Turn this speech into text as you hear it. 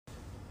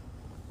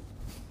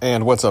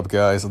And what's up,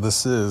 guys?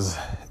 This is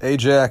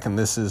Ajax, and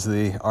this is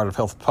the Art of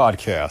Health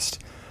podcast.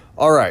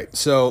 All right,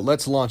 so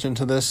let's launch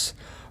into this.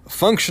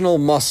 Functional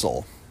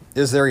muscle.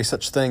 Is there a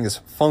such thing as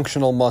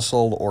functional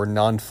muscle or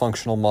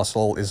non-functional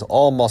muscle? Is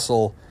all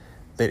muscle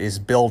that is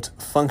built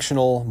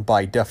functional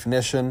by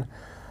definition?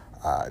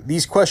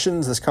 These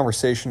questions, this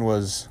conversation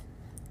was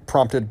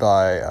prompted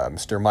by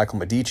Mr. Michael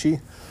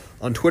Medici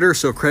on Twitter,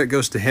 so credit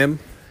goes to him.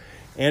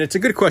 And it's a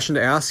good question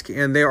to ask,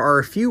 and there are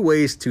a few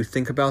ways to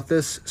think about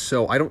this,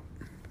 so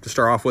to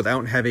start off with, I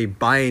don't have a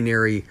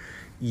binary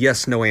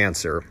yes-no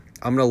answer.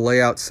 I'm going to lay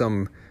out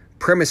some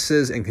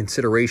premises and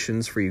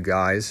considerations for you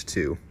guys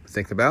to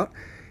think about,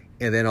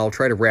 and then I'll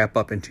try to wrap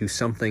up into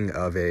something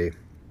of a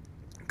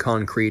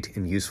concrete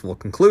and useful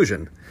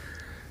conclusion.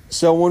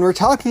 So when we're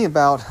talking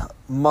about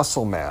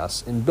muscle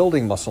mass and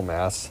building muscle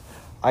mass,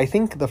 I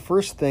think the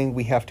first thing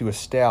we have to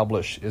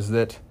establish is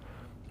that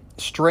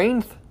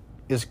strength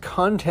is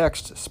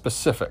context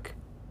specific.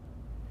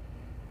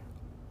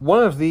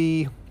 One of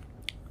the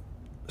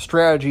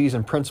strategies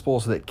and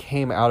principles that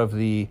came out of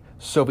the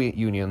Soviet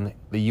Union,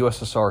 the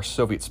USSR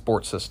Soviet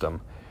sports system,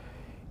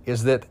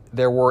 is that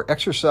there were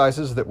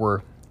exercises that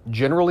were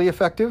generally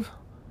effective,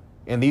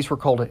 and these were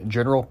called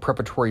general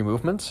preparatory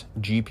movements,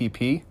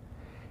 GPP,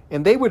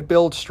 and they would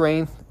build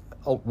strength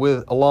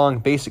along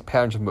basic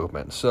patterns of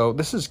movement. So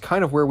this is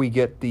kind of where we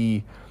get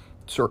the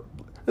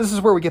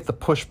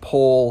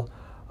push-pull,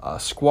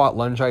 squat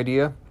lunge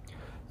idea.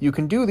 You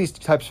can do these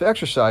types of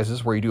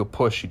exercises where you do a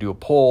push, you do a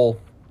pull,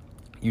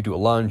 you do a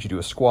lunge, you do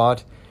a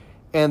squat,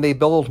 and they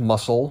build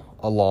muscle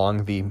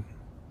along the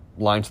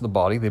lines of the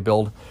body. They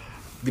build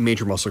the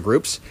major muscle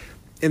groups,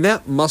 and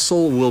that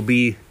muscle will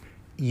be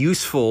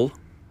useful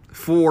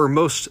for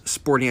most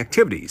sporting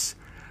activities.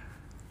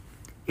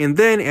 And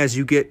then as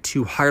you get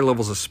to higher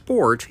levels of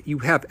sport, you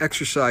have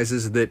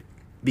exercises that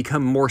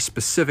become more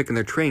specific in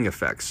their training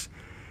effects,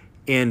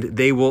 and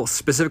they will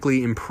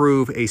specifically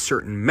improve a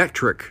certain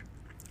metric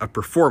of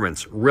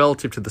performance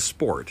relative to the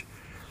sport.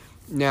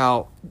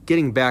 Now,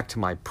 getting back to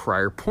my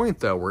prior point,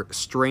 though, where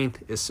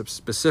strength is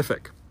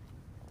specific.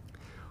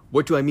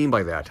 What do I mean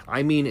by that?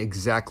 I mean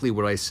exactly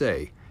what I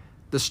say.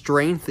 The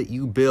strength that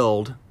you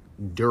build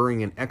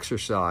during an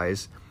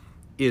exercise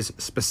is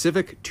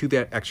specific to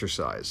that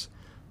exercise.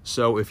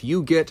 So if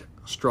you get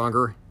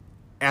stronger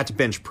at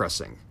bench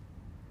pressing,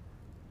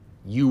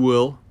 you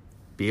will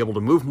be able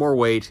to move more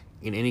weight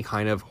in any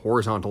kind of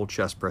horizontal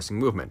chest pressing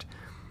movement.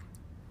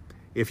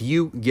 If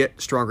you get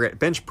stronger at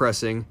bench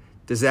pressing,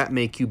 does that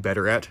make you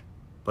better at,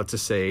 let's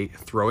just say,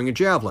 throwing a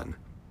javelin?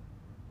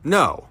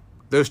 No.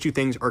 Those two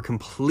things are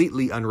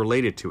completely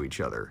unrelated to each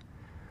other.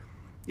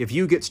 If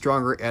you get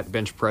stronger at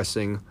bench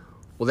pressing,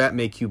 will that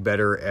make you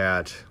better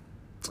at,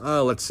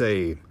 let's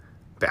say,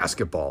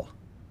 basketball?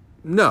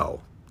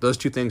 No. Those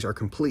two things are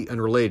completely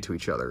unrelated to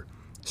each other.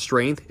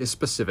 Strength is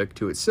specific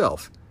to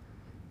itself.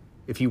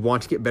 If you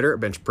want to get better at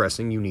bench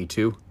pressing, you need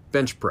to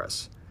bench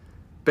press.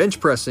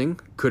 Bench pressing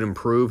could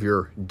improve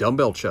your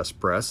dumbbell chest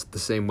press the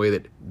same way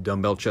that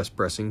dumbbell chest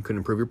pressing could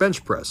improve your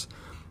bench press.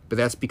 But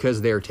that's because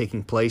they are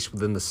taking place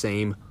within the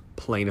same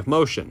plane of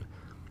motion.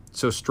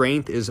 So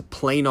strength is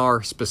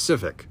planar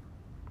specific.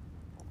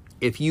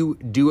 If you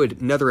do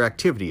another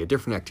activity, a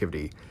different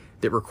activity,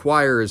 that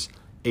requires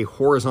a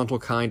horizontal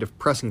kind of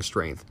pressing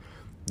strength,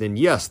 then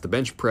yes, the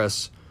bench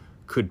press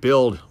could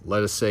build,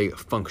 let us say,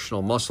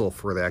 functional muscle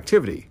for the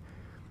activity.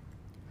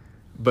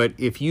 But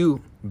if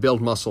you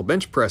build muscle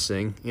bench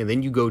pressing, and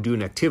then you go do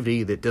an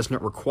activity that does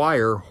not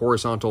require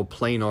horizontal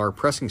planar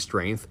pressing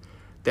strength,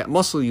 that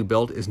muscle you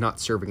built is not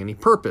serving any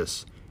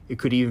purpose. It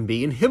could even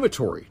be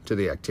inhibitory to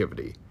the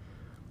activity.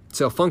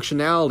 So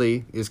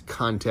functionality is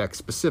context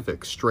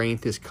specific.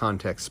 Strength is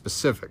context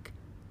specific.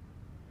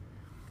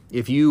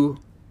 If you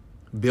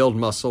build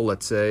muscle,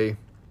 let's say,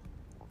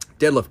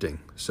 deadlifting,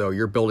 so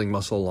you're building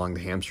muscle along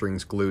the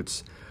hamstrings,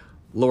 glutes,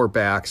 lower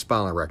back,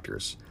 spinal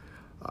erectors.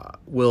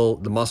 Will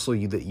the muscle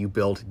that you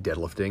build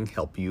deadlifting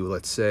help you,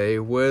 let's say,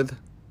 with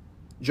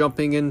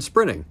jumping and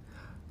sprinting?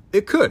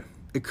 It could.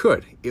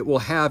 It will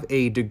have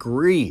a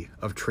degree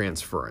of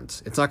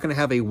transference. It's not going to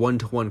have a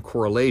one-to-one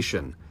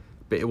correlation,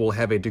 but it will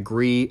have a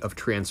degree of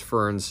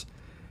transference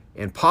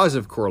and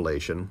positive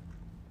correlation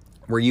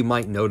where you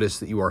might notice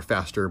that you are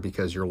faster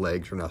because your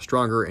legs are now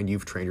stronger and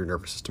you've trained your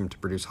nervous system to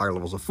produce higher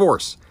levels of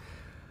force.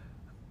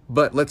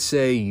 But let's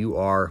say you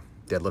are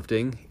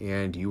deadlifting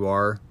and you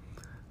are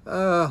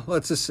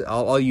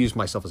I'll use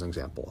myself as an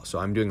example. So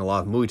I'm doing a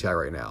lot of Muay Thai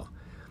right now.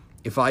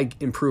 If I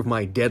improve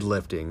my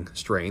deadlifting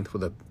strength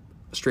with a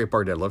straight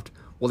bar deadlift,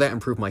 will that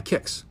improve my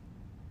kicks?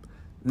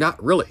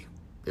 Not really.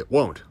 It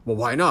won't. Well,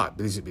 why not?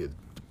 Because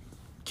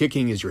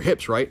kicking is your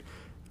hips, right?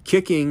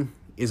 Kicking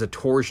is a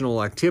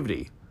torsional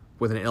activity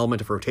with an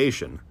element of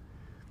rotation.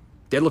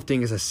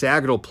 Deadlifting is a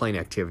sagittal plane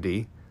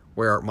activity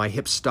where my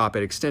hips stop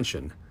at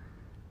extension.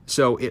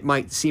 So it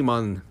might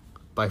seem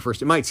by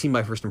first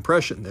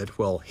impression that,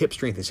 well, hip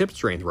strength is hip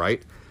strength,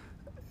 right?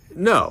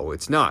 No,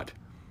 it's not.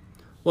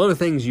 One of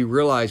the things you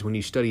realize when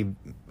you study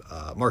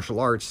martial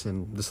arts,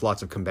 and there's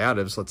lots of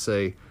combatives, let's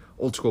say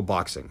old school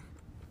boxing,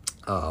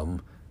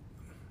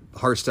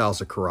 hard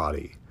styles of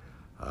karate,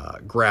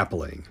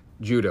 grappling,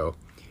 judo.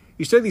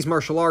 You study these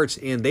martial arts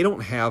and they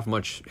don't have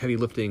much heavy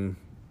lifting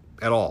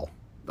at all,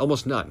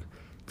 almost none.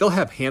 They'll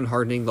have hand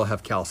hardening, they'll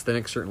have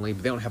calisthenics certainly,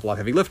 but they don't have a lot of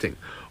heavy lifting.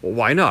 Well,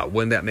 why not?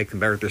 Wouldn't that make them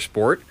better at their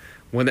sport?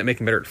 Wouldn't that make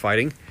them better at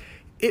fighting?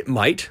 It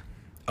might.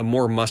 A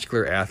more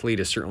muscular athlete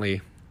is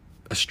certainly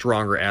a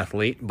stronger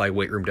athlete by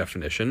weight room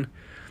definition.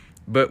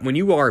 But when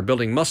you are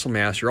building muscle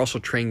mass, you're also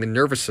training the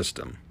nervous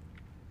system.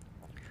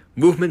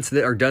 Movements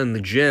that are done in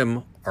the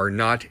gym are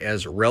not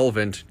as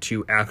relevant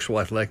to actual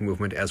athletic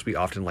movement as we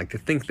often like to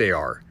think they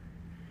are.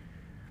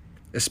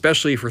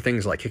 Especially for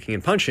things like kicking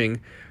and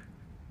punching,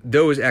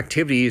 those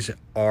activities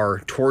are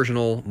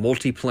torsional,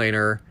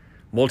 multiplanar,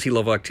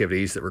 multi-level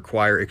activities that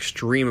require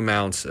extreme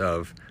amounts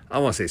of, I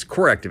don't want to say it's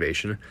core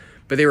activation,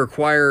 but they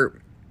require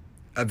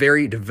a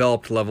very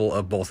developed level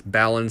of both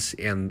balance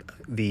and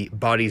the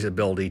body's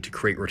ability to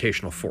create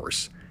rotational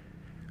force.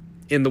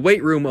 In the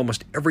weight room,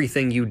 almost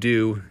everything you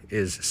do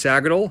is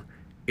sagittal,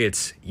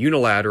 it's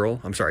unilateral,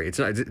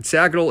 it's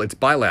sagittal, it's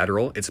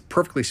bilateral, it's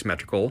perfectly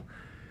symmetrical.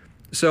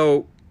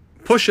 So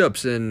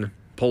push-ups and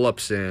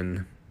pull-ups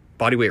and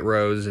bodyweight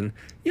rows and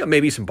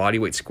maybe some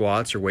bodyweight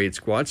squats or weighted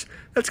squats,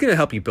 that's going to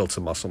help you build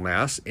some muscle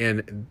mass,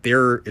 and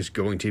there is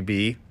going to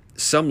be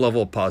some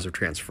level of positive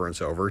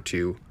transference over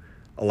to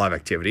a lot of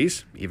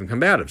activities, even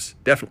combatives,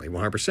 definitely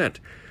 100%.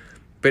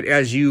 But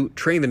as you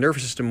train the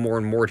nervous system more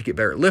and more to get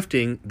better at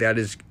lifting, that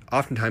is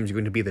oftentimes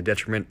going to be the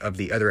detriment of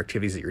the other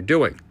activities that you're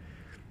doing.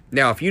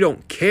 Now, if you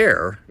don't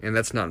care and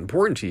that's not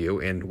important to you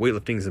and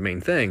weightlifting is the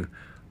main thing,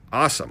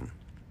 awesome.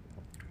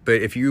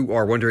 But if you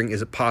are wondering,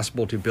 is it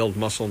possible to build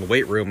muscle in the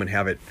weight room and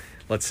have it,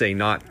 let's say,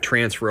 not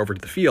transfer over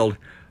to the field?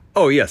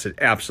 Oh, yes, it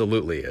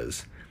absolutely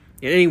is.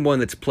 And anyone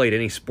that's played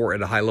any sport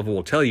at a high level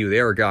will tell you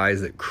there are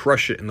guys that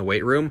crush it in the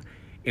weight room.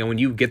 And when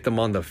you get them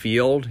on the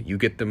field, you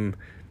get them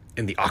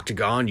in the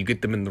octagon, you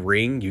get them in the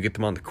ring, you get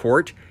them on the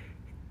court,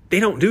 they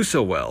don't do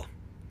so well.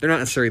 They're not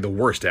necessarily the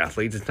worst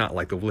athletes. It's not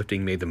like the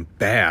lifting made them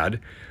bad,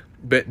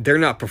 but they're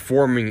not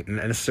performing at a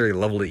necessary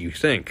level that you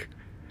think.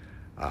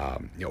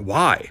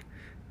 Why?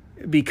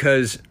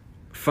 Because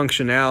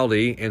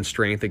functionality and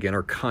strength, again,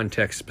 are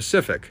context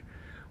specific.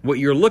 What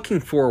you're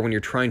looking for when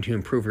you're trying to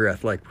improve your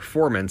athletic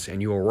performance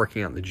and you are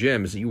working out in the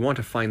gym is that you want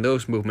to find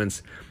those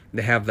movements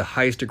that have the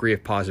highest degree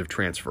of positive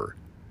transfer.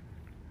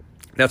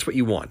 That's what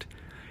you want.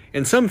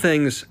 And some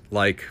things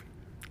like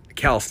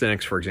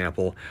calisthenics, for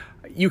example,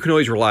 you can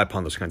always rely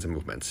upon those kinds of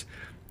movements.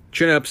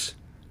 Chin-ups,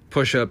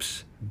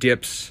 push-ups,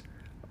 dips,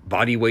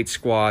 body weight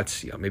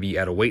squats, maybe you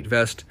add a weight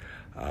vest,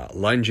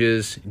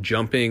 lunges,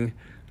 jumping.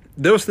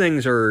 Those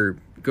things are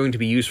going to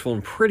be useful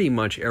in pretty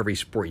much every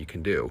sport you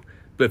can do.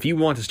 But if you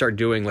want to start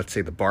doing, let's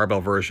say, the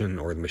barbell version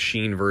or the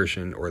machine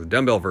version or the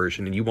dumbbell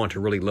version, and you want to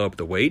really load up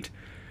the weight,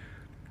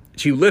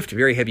 to lift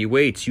very heavy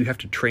weights, you have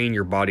to train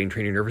your body and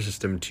train your nervous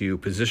system to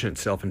position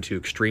itself into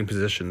extreme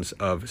positions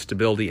of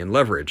stability and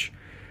leverage.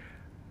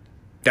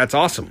 That's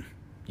awesome.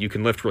 You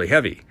can lift really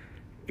heavy.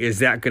 Is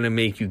that going to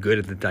make you good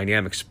at the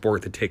dynamic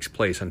sport that takes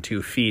place on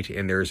 2 feet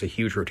and there's a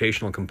huge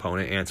rotational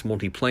component and it's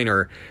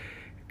multiplanar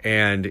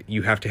and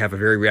you have to have a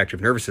very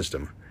reactive nervous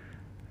system?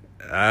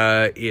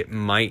 It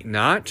might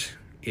not.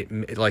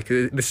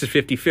 This is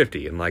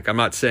 50-50, and I'm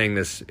not saying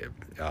this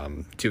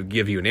to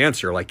give you an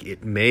answer.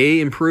 It may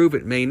improve,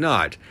 it may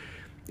not.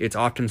 It's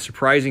often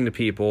surprising to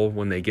people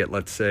when they get,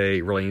 let's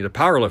say, really into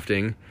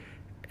powerlifting,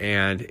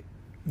 and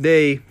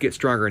they get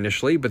stronger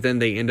initially, but then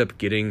they end up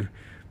getting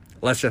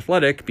less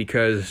athletic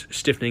because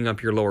stiffening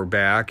up your lower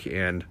back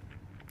and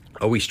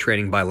always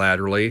training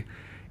bilaterally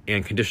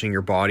and conditioning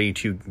your body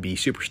to be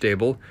super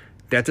stable,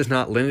 that does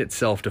not lend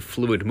itself to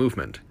fluid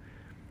movement.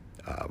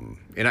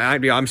 And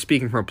I'm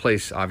speaking from a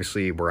place,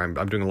 obviously, where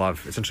I'm doing a lot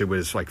of, essentially, what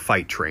is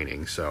fight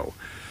training. So,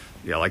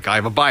 I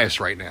have a bias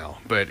right now.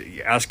 But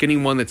ask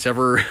anyone that's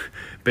ever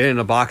been in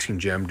a boxing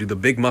gym, do the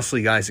big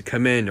muscly guys that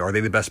come in, are they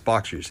the best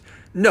boxers?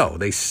 No,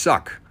 they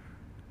suck.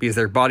 Because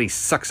their body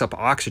sucks up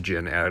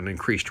oxygen at an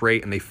increased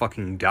rate and they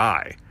fucking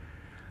die.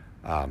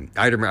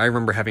 I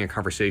remember having a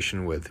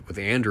conversation with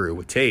Andrew,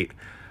 with Tate,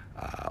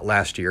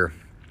 last year.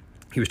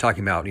 He was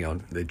talking about,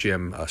 the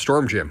gym,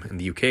 Storm Gym in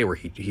the UK, where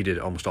he did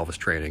almost all of his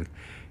training.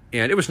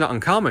 And it was not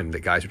uncommon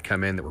that guys would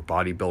come in that were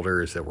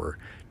bodybuilders, that were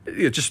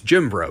just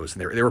gym bros.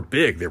 And they were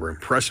big, they were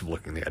impressive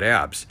looking, they had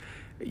abs.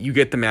 You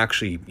get them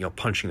actually,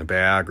 punching a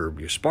bag or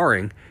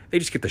sparring, they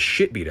just get the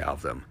shit beat out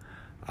of them.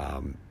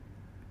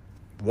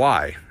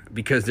 Why?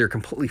 Because they're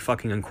completely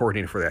fucking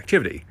uncoordinated for the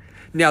activity.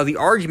 Now, the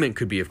argument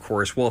could be, of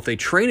course, well, if they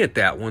train at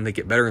that one, they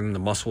get better and the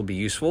muscle will be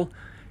useful.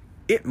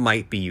 It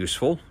might be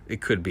useful.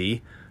 It could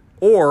be.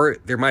 Or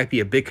there might be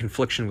a big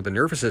confliction with the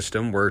nervous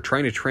system where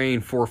trying to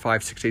train 4,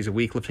 5, 6 days a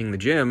week lifting in the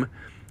gym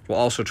while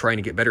also trying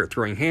to get better at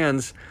throwing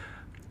hands.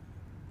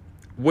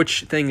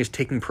 Which thing is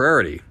taking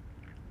priority?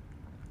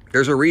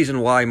 There's a reason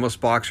why most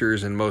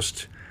boxers and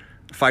most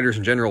fighters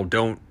in general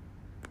don't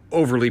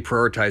overly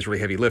prioritize really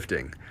heavy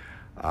lifting.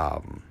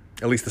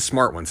 At least the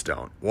smart ones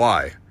don't.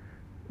 Why?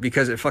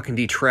 Because it fucking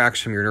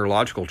detracts from your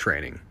neurological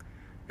training.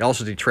 It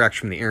also detracts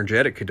from the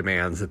energetic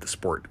demands that the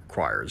sport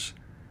requires.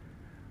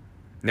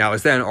 Now,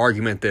 is that an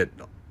argument that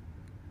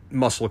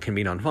muscle can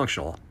be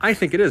non-functional? I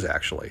think it is,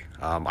 actually.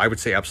 I would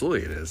say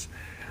absolutely it is.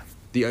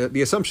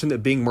 The assumption that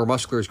being more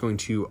muscular is going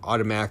to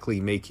automatically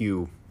make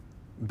you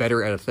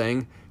better at a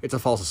thing, it's a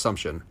false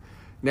assumption.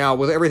 Now,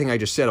 with everything I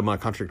just said, I'm going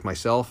to contradict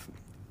myself.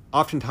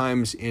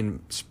 Oftentimes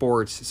in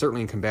sports,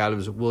 certainly in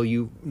combatives, will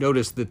you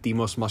notice that the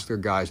most muscular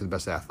guys are the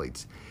best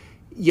athletes?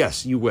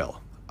 Yes, you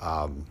will.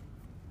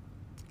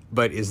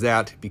 But is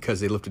that because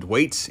they lifted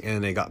weights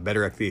and they got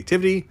better at the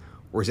activity?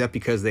 Or is that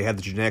because they had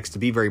the genetics to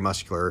be very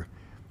muscular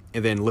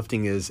and then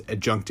lifting is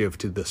adjunctive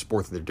to the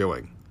sport that they're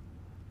doing?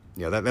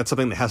 That's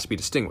something that has to be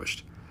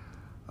distinguished.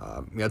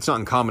 It's not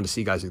uncommon to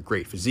see guys with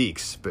great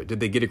physiques, but did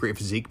they get a great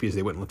physique because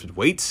they went and lifted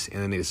weights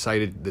and then they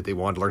decided that they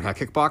wanted to learn how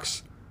to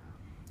kickbox?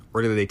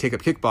 Or did they take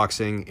up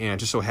kickboxing and it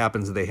just so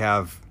happens that they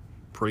have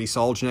pretty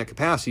solid genetic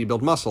capacity to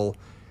build muscle,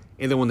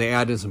 and then when they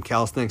add in some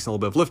calisthenics and a little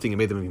bit of lifting, it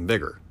made them even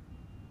bigger?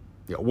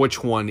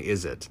 Which one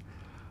is it?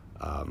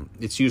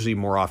 It's usually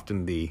more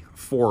often the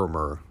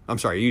former. I'm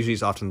sorry, usually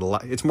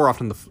it's more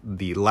often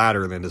the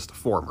latter than just the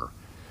former.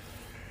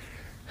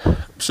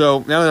 So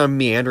now that I'm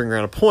meandering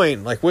around a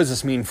point, like, what does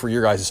this mean for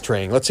your guys'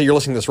 training? Let's say you're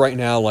listening to this right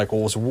now, like,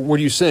 well, so what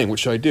are you saying? What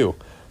should I do?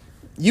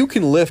 You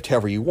can lift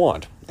however you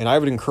want, and I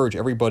would encourage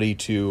everybody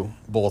to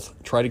both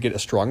try to get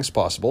as strong as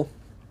possible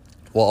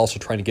while also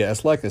trying to get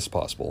as light as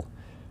possible.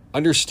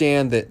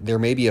 Understand that there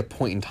may be a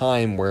point in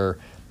time where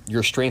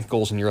your strength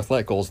goals and your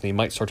athletic goals, they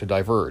might start to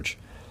diverge.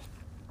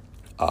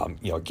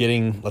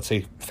 Getting, let's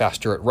say,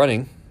 faster at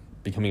running,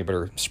 becoming a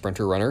better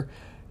sprinter runner,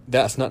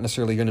 that's not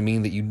necessarily going to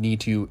mean that you need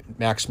to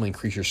maximally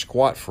increase your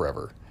squat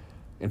forever.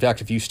 In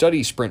fact, if you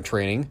study sprint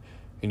training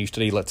and you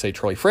study, let's say,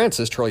 Charlie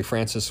Francis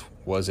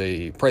was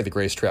probably the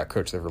greatest track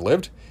coach that ever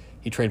lived.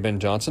 He trained Ben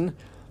Johnson.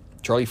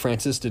 Charlie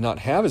Francis did not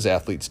have his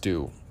athletes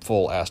do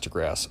full ass to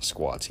grass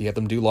squats. He had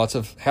them do lots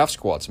of half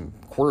squats and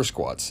quarter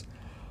squats.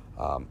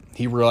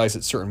 He realized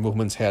that certain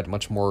movements had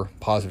much more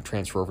positive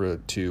transfer over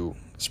to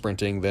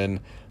sprinting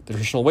than the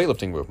traditional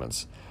weightlifting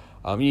movements.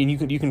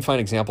 You can find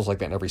examples like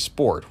that in every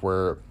sport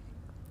where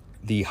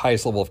the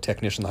highest level of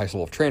technician, the highest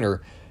level of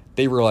trainer,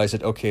 they realize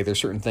that, okay,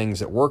 there's certain things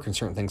that work and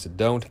certain things that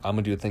don't. I'm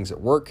going to do the things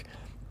that work,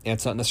 and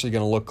it's not necessarily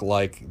going to look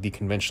like the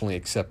conventionally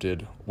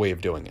accepted way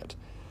of doing it.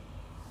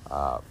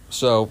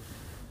 So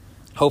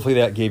hopefully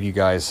that gave you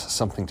guys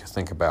something to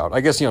think about.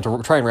 I guess,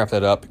 to try and wrap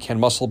that up, can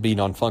muscle be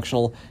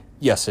non-functional?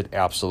 Yes, it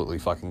absolutely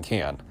fucking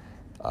can.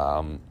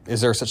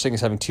 Is there such thing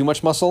as having too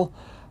much muscle?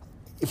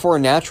 For a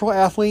natural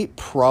athlete,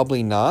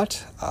 probably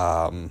not.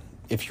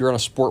 If you're on a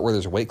sport where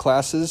there's weight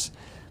classes,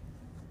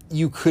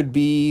 you could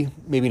be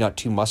maybe not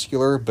too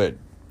muscular, but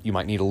you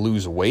might need to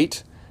lose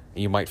weight.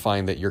 You might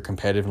find that you're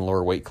competitive in a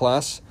lower weight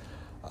class.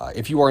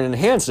 If you are an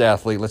enhanced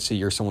athlete, let's say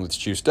you're someone that's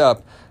juiced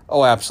up,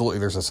 oh, absolutely,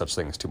 there's no such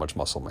thing as too much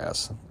muscle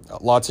mass.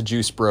 Lots of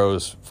juice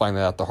bros find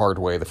that out the hard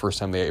way the first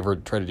time they ever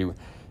try to do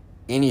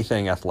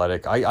anything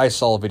athletic. I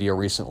saw a video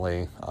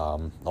recently,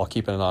 I'll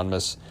keep it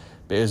anonymous,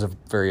 but it was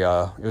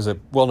a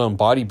well-known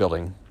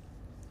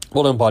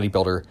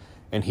bodybuilder,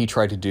 and he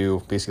tried to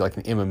do basically like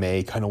an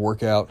MMA kind of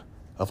workout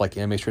of like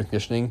MMA strength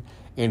conditioning,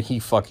 and he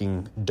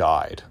fucking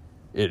died.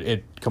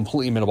 It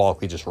completely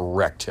metabolically just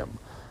wrecked him.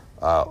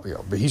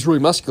 But he's really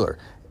muscular.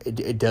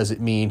 It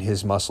doesn't mean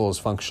his muscle is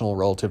functional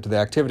relative to the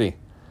activity.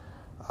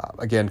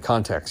 Again,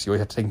 context. You always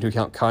have to take into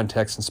account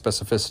context and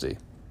specificity.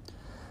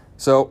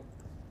 So,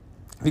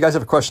 if you guys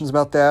have questions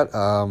about that,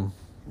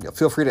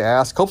 feel free to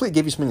ask. Hopefully it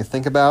gave you something to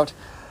think about.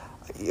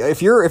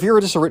 If you're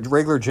just a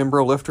regular gym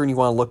bro lifter and you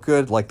want to look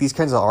good, like these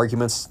kinds of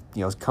arguments,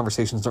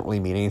 conversations don't really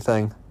mean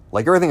anything.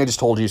 Like everything I just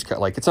told you is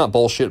like, it's not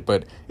bullshit,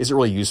 but is it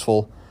really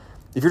useful?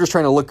 If you're just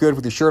trying to look good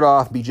with your shirt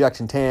off, be jacked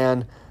and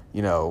tan,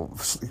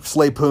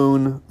 slay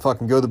poon,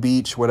 fucking go to the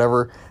beach,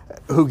 whatever,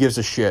 who gives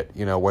a shit,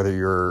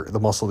 whether the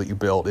muscle that you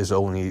built is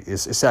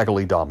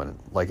sagitally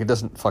dominant. Like, it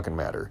doesn't fucking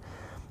matter.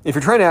 If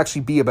you're trying to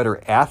actually be a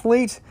better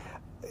athlete,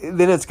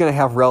 then it's going to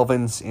have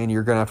relevance and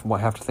you're going to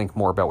have to think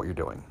more about what you're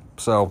doing.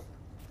 So,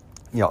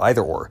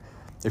 either or.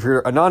 If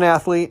you're a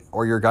non-athlete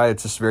or you're a guy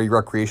that's just very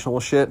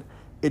recreational shit,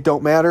 it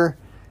don't matter.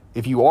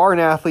 If you are an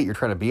athlete, you're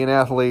trying to be an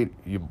athlete,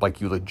 you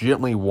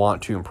legitimately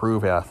want to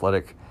improve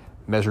athletic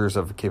measures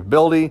of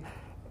capability,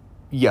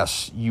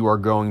 yes, you are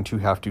going to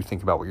have to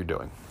think about what you're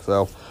doing.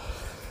 So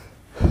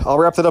I'll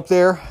wrap that up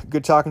there.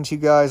 Good talking to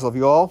you guys. Love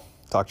you all.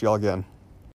 Talk to you all again.